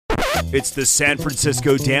It's the San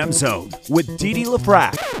Francisco Dam Zone with Didi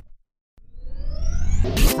LaFrac.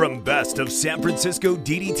 From Best of San Francisco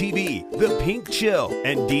DDTV, The Pink Chill,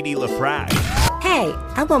 and Didi LaFrac. Hey,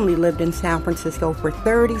 I've only lived in San Francisco for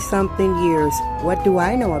 30-something years. What do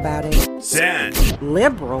I know about it? San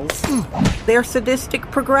Liberals? They're sadistic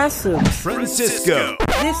progressives. Francisco.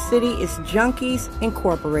 This city is Junkies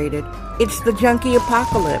Incorporated. It's the junkie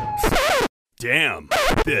apocalypse. Damn,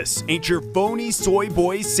 this ain't your phony soy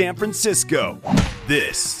boy San Francisco.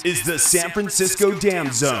 This is the San Francisco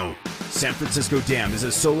Dam Zone. San Francisco Dam is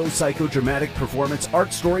a solo psychodramatic performance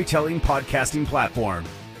art storytelling podcasting platform.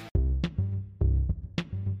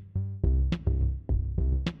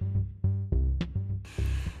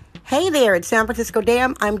 Hey there, it's San Francisco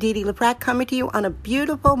Dam. I'm Didi LaFrac coming to you on a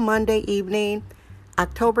beautiful Monday evening,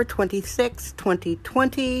 October 26,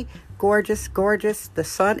 2020. Gorgeous, gorgeous. The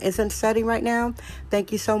sun isn't setting right now.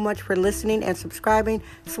 Thank you so much for listening and subscribing.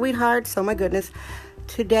 Sweethearts, oh my goodness.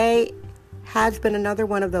 Today has been another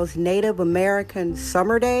one of those Native American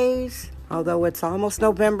summer days. Although it's almost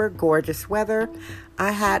November, gorgeous weather.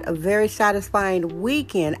 I had a very satisfying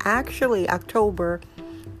weekend. Actually, October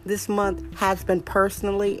this month has been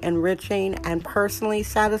personally enriching and personally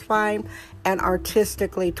satisfying, and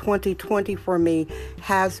artistically 2020 for me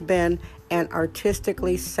has been an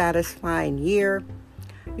artistically satisfying year.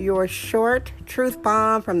 Your short truth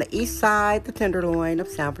bomb from the east side, the Tenderloin of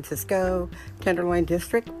San Francisco, Tenderloin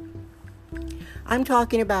District. I'm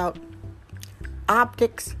talking about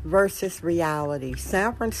optics versus reality.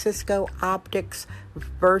 San Francisco optics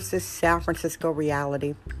versus San Francisco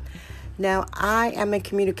reality. Now, I am in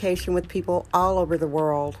communication with people all over the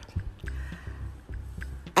world,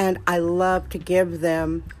 and I love to give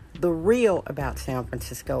them the real about San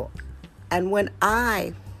Francisco. And when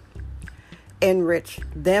I enrich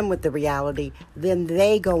them with the reality, then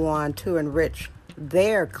they go on to enrich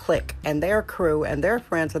their clique and their crew and their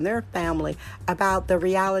friends and their family about the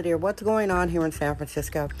reality of what's going on here in San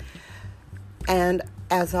Francisco. And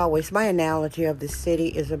as always, my analogy of the city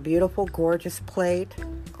is a beautiful, gorgeous plate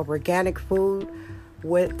of organic food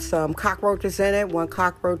with some cockroaches in it, one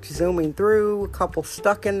cockroach zooming through, a couple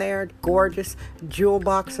stuck in there, gorgeous jewel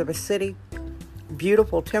box of a city,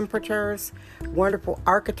 beautiful temperatures, wonderful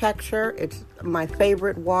architecture. It's my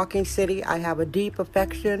favorite walking city. I have a deep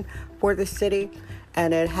affection for the city,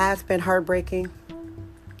 and it has been heartbreaking.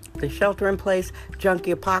 The shelter-in-place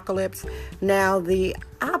junkie apocalypse. Now, the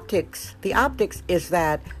optics is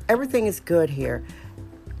that everything is good here.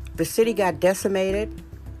 The city got decimated,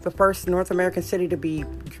 the first North American city to be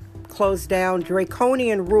closed down.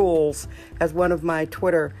 Draconian rules, as one of my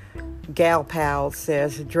Twitter gal pals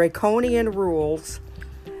says, draconian rules.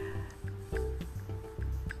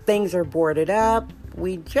 Things are boarded up.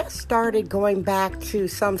 We just started going back to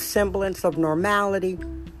some semblance of normality.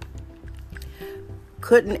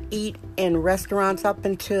 Couldn't eat in restaurants up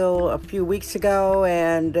until a few weeks ago,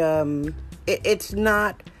 and it's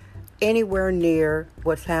not anywhere near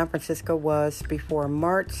what San Francisco was before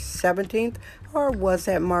March 17th, or was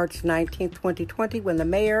that March 19th, 2020, when the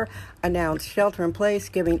mayor announced shelter in place,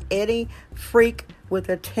 giving any freak with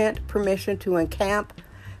a tent permission to encamp.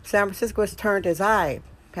 San Francisco has turned, as I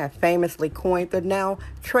have famously coined the now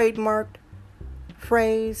trademarked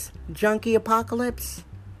phrase, junkie apocalypse.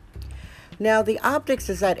 Now, the optics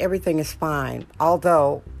is that everything is fine,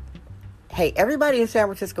 although, hey, everybody in San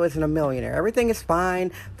Francisco isn't a millionaire. Everything is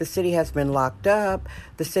fine. The city has been locked up.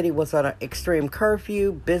 The city was on an extreme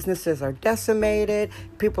curfew. Businesses are decimated.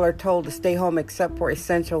 People are told to stay home except for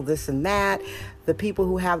essential this and that. The people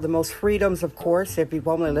who have the most freedoms, of course, if you've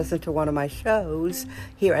only listened to one of my shows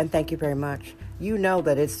here, and thank you very much, you know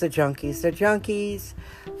that it's the junkies. The junkies,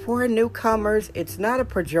 for newcomers, it's not a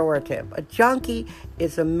pejorative. A junkie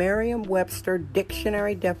is a Merriam-Webster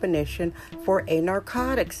dictionary definition for a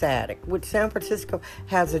narcotics addict, which San Francisco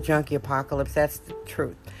has a junkie apocalypse. That's the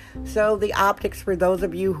truth. So the optics, for those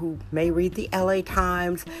of you who may read the LA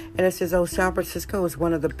Times, and it says, oh, San Francisco is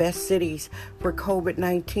one of the best cities for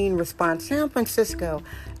COVID-19 response. San Francisco,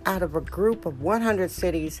 out of a group of 100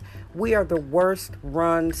 cities, we are the worst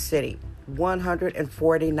run city.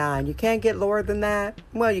 149. You can't get lower than that.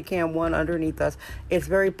 Well, you can, one underneath us. It's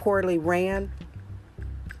very poorly ran.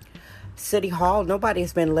 City Hall, nobody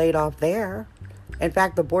has been laid off there. In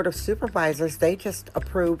fact, the Board of Supervisors, they just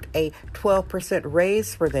approved a 12%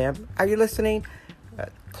 raise for them. Are you listening?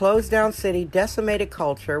 Closed down city, decimated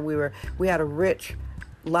culture. We had a rich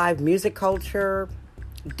live music culture,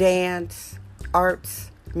 dance,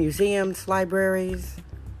 arts, museums, libraries,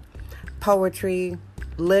 poetry,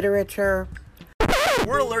 literature.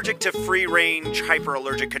 We're allergic to free-range,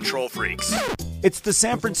 hyper-allergic control freaks. It's the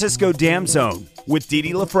San Francisco Dam Zone with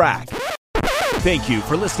Didi LaFrac. Thank you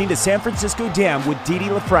for listening to San Francisco Dam with Dee Dee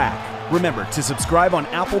LaFrac. Remember to subscribe on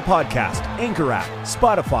Apple Podcast, Anchor app,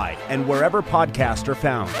 Spotify, and wherever podcasts are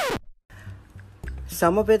found.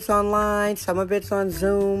 Some of it's online, some of it's on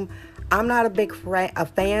Zoom. I'm not a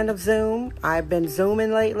fan of Zoom. I've been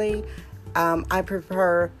Zooming lately. I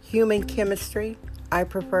prefer human chemistry. I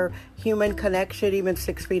prefer human connection, even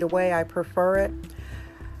 6 feet away. I prefer it.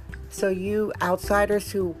 So you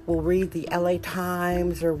outsiders who will read the LA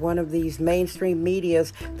Times or one of these mainstream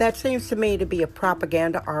medias, that seems to me to be a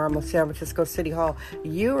propaganda arm of San Francisco City Hall.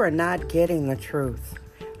 You are not getting the truth.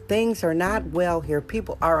 Things are not well here.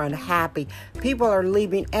 People are unhappy. People are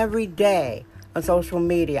leaving every day on social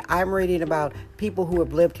media. I'm reading about people who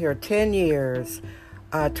have lived here 10 years,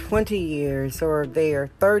 20 years, or they're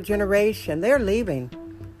third generation. They're leaving.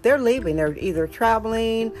 They're leaving. They're either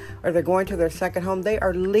traveling or they're going to their second home. They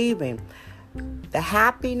are leaving. The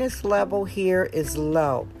happiness level here is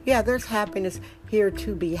low. Yeah, there's happiness here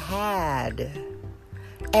to be had,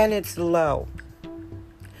 and it's low.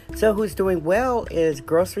 So who's doing well is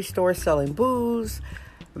grocery stores selling booze,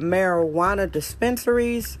 marijuana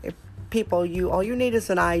dispensaries. If people, all you need is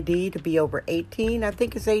an ID to be over 18. I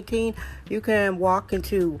think it's 18. You can walk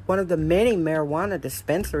into one of the many marijuana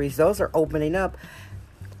dispensaries. Those are opening up.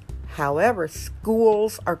 However,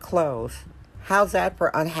 schools are closed. How's that for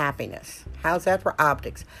unhappiness? How's that for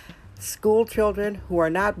optics? School children who are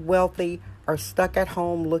not wealthy are stuck at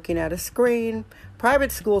home looking at a screen. Private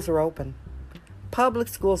schools are open. Public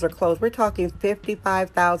schools are closed. We're talking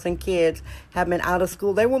 55,000 kids have been out of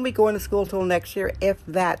school. They won't be going to school till next year, if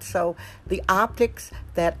that. So the optics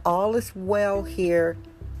that all is well here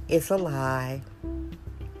is a lie.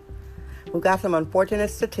 We've got some unfortunate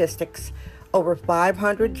statistics. Over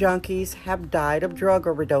 500 junkies have died of drug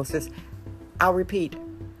overdoses. I'll repeat,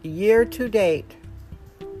 year to date,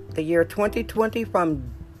 the year 2020,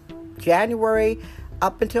 from January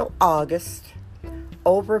up until August,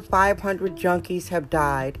 over 500 junkies have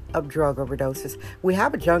died of drug overdoses. We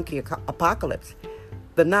have a junkie apocalypse.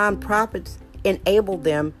 The nonprofits enable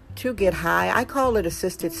them to get high. I call it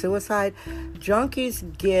assisted suicide. Junkies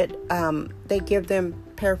they give them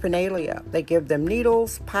paraphernalia. They give them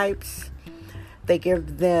needles, pipes. They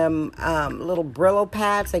give them little Brillo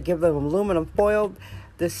pads. They give them aluminum foil.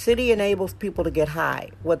 The city enables people to get high.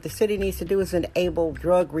 What the city needs to do is enable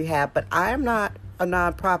drug rehab. But I am not a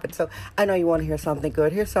nonprofit, so I know you want to hear something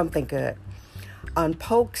good. Here's something good. On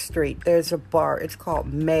Polk Street, there's a bar. It's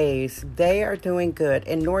called Maze. They are doing good.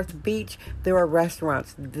 In North Beach, there are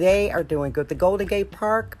restaurants. They are doing good. The Golden Gate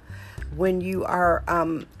Park, when you are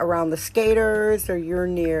around the skaters or you're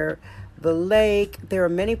near the lake, there are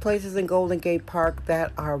many places in Golden Gate Park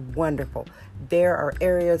that are wonderful. There are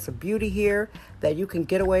areas of beauty here that you can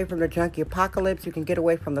get away from the junkie apocalypse. You can get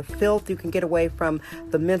away from the filth. You can get away from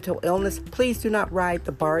the mental illness. Please do not ride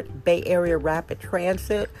the BART, Bay Area Rapid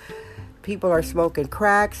Transit. People are smoking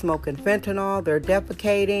crack, smoking fentanyl. They're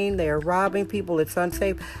defecating. They are robbing people. It's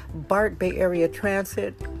unsafe. BART, Bay Area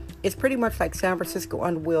Transit, is pretty much like San Francisco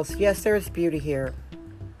on wheels. Yes, there is beauty here.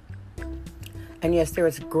 And yes, there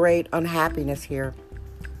is great unhappiness here.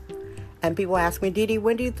 And people ask me, Dee Dee,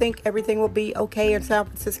 when do you think everything will be okay in San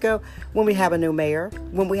Francisco? When we have a new mayor,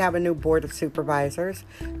 when we have a new board of supervisors.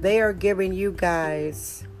 They are giving you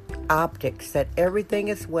guys optics that everything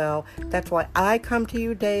is well. That's why I come to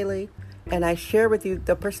you daily and I share with you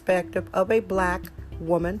the perspective of a black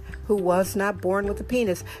woman who was not born with a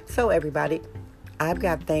penis. So everybody, I've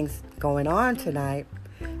got things going on tonight.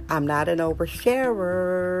 I'm not an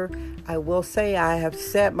oversharer. I will say I have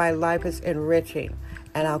said my life is enriching,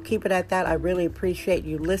 and I'll keep it at that. I really appreciate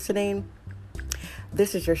you listening.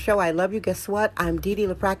 This is your show. I love you. Guess what? I'm Dee Dee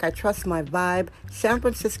LaFrac. I trust my vibe. San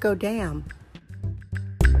Francisco Dam.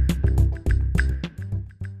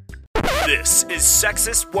 This is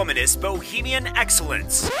Sexist Womanist Bohemian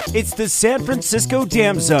Excellence. It's the San Francisco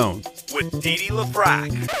Dam Zone with Dee Dee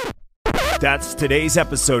LaFrac. That's today's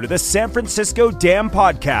episode of the San Francisco Dam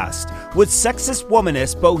Podcast with sexist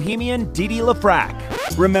womanist Bohemian Dee Dee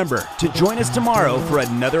LaFrac. Remember to join us tomorrow for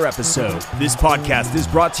another episode. This podcast is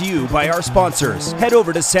brought to you by our sponsors. Head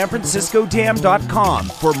over to sanfranciscodam.com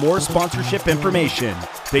for more sponsorship information.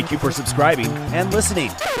 Thank you for subscribing and listening.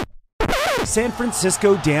 San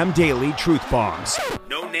Francisco Dam Daily Truth Bombs.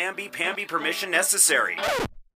 No namby-pamby permission necessary.